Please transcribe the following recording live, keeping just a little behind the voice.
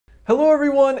Hello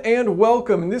everyone and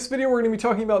welcome. In this video we're going to be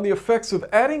talking about the effects of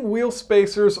adding wheel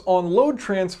spacers on load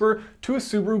transfer to a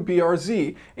Subaru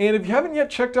BRZ. And if you haven't yet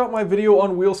checked out my video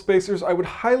on wheel spacers, I would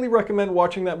highly recommend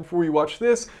watching that before you watch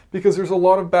this because there's a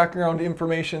lot of background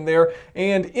information there.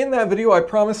 And in that video I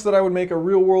promised that I would make a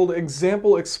real-world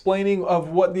example explaining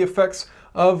of what the effects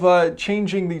of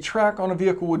changing the track on a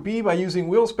vehicle would be by using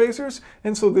wheel spacers,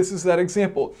 and so this is that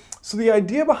example. So the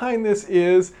idea behind this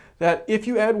is that if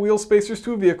you add wheel spacers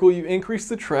to a vehicle, you increase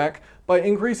the track. By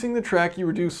increasing the track, you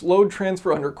reduce load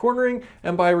transfer under cornering,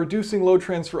 and by reducing load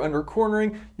transfer under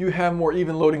cornering, you have more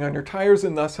even loading on your tires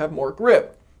and thus have more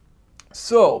grip.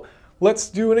 So let's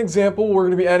do an example. We're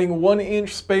going to be adding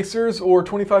 1-inch spacers or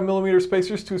 25mm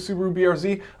spacers to a Subaru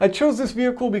BRZ. I chose this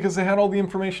vehicle because I had all the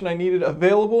information I needed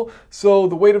available. So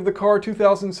the weight of the car,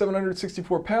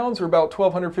 2,764 pounds or about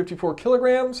 1,254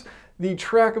 kilograms. The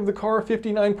track of the car,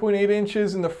 59.8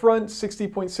 inches in the front,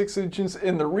 60.6 inches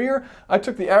in the rear. I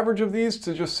took the average of these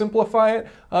to just simplify it,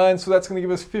 and so that's going to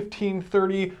give us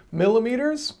 1,530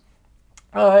 millimeters.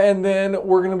 And then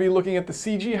we're going to be looking at the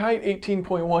CG height,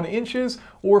 18.1 inches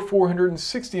or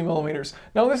 460 millimeters.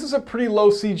 Now this is a pretty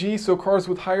low CG, so cars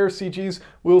with higher CGs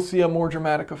will see a more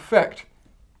dramatic effect.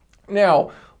 Now,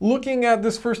 looking at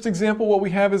this first example, what we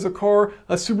have is a car,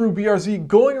 a Subaru BRZ,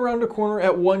 going around a corner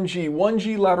at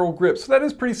 1G lateral grip. So that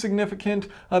is pretty significant.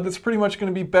 That's pretty much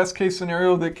going to be best case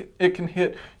scenario that it can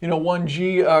hit,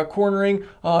 1G cornering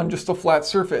on just a flat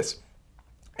surface.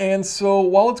 And so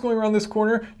while it's going around this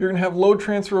corner, you're going to have load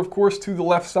transfer, of course, to the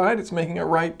left side. It's making a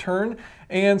right turn.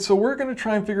 And so we're going to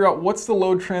try and figure out what's the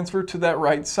load transfer to that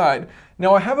right side.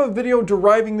 Now I have a video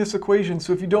deriving this equation,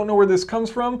 so if you don't know where this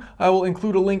comes from, I will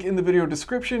include a link in the video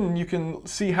description and you can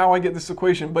see how I get this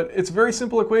equation. But it's a very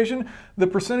simple equation. The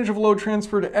percentage of load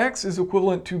transfer to X is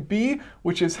equivalent to B,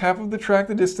 which is half of the track,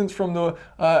 the distance from the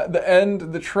end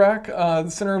of the track, the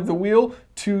center of the wheel,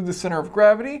 to the center of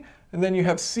gravity. And then you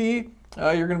have C.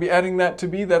 You're going to be adding that to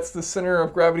B, that's the center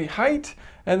of gravity height,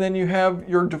 and then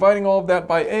you're dividing all of that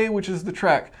by A, which is the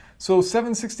track. So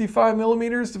 765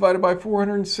 millimeters divided by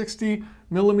 460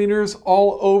 millimeters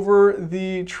all over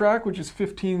the track, which is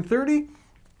 1530.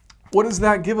 What does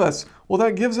that give us? Well,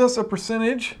 that gives us a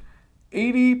percentage,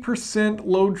 80%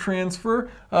 load transfer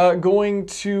going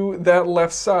to that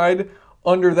left side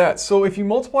under that. So if you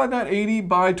multiply that 80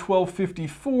 by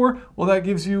 1254, well, that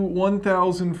gives you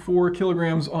 1,004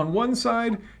 kilograms on one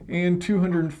side and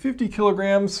 250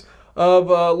 kilograms of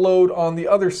load on the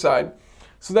other side.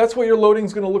 So that's what your loading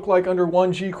is going to look like under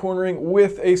 1G cornering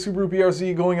with a Subaru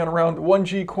BRZ going on around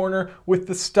 1G corner with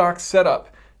the stock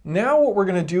setup. Now what we're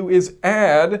going to do is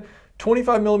add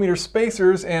 25mm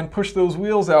spacers and push those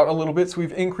wheels out a little bit, so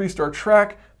we've increased our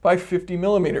track by 50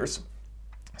 millimeters.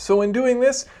 So in doing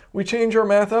this, we change our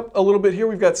math up a little bit here.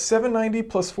 We've got 790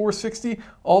 plus 460,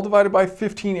 all divided by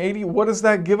 1580. What does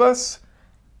that give us?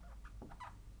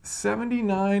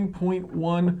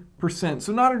 79.1%.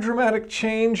 So not a dramatic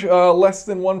change, less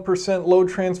than 1% load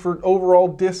transfer overall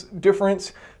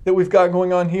difference that we've got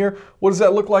going on here. What does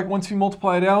that look like once you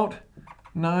multiply it out?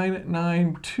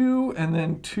 992 and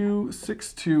then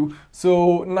 262.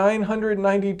 So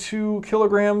 992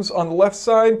 kilograms on the left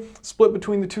side, split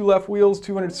between the two left wheels,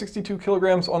 262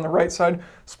 kilograms on the right side,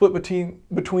 split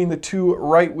between the two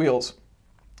right wheels.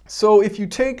 So if you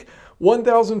take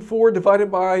 1,004 divided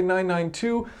by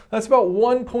 992, that's about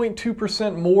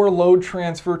 1.2% more load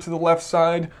transfer to the left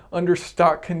side under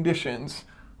stock conditions.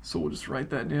 So we'll just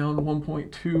write that down,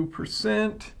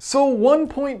 1.2%. So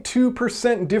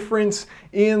 1.2% difference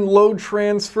in load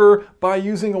transfer by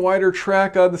using a wider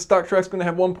track. The stock track's going to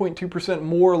have 1.2%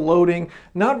 more loading.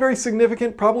 Not very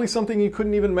significant, probably something you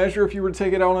couldn't even measure if you were to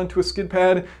take it out onto a skid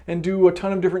pad and do a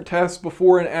ton of different tests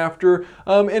before and after.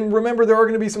 And remember, there are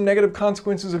going to be some negative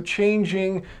consequences of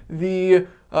changing the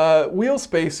wheel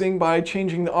spacing by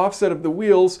changing the offset of the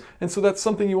wheels, and so that's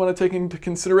something you want to take into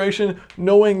consideration,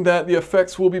 knowing that the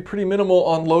effects will be pretty minimal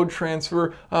on load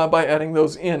transfer by adding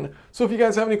those in. So if you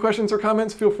guys have any questions or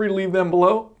comments, feel free to leave them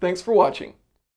below. Thanks for watching.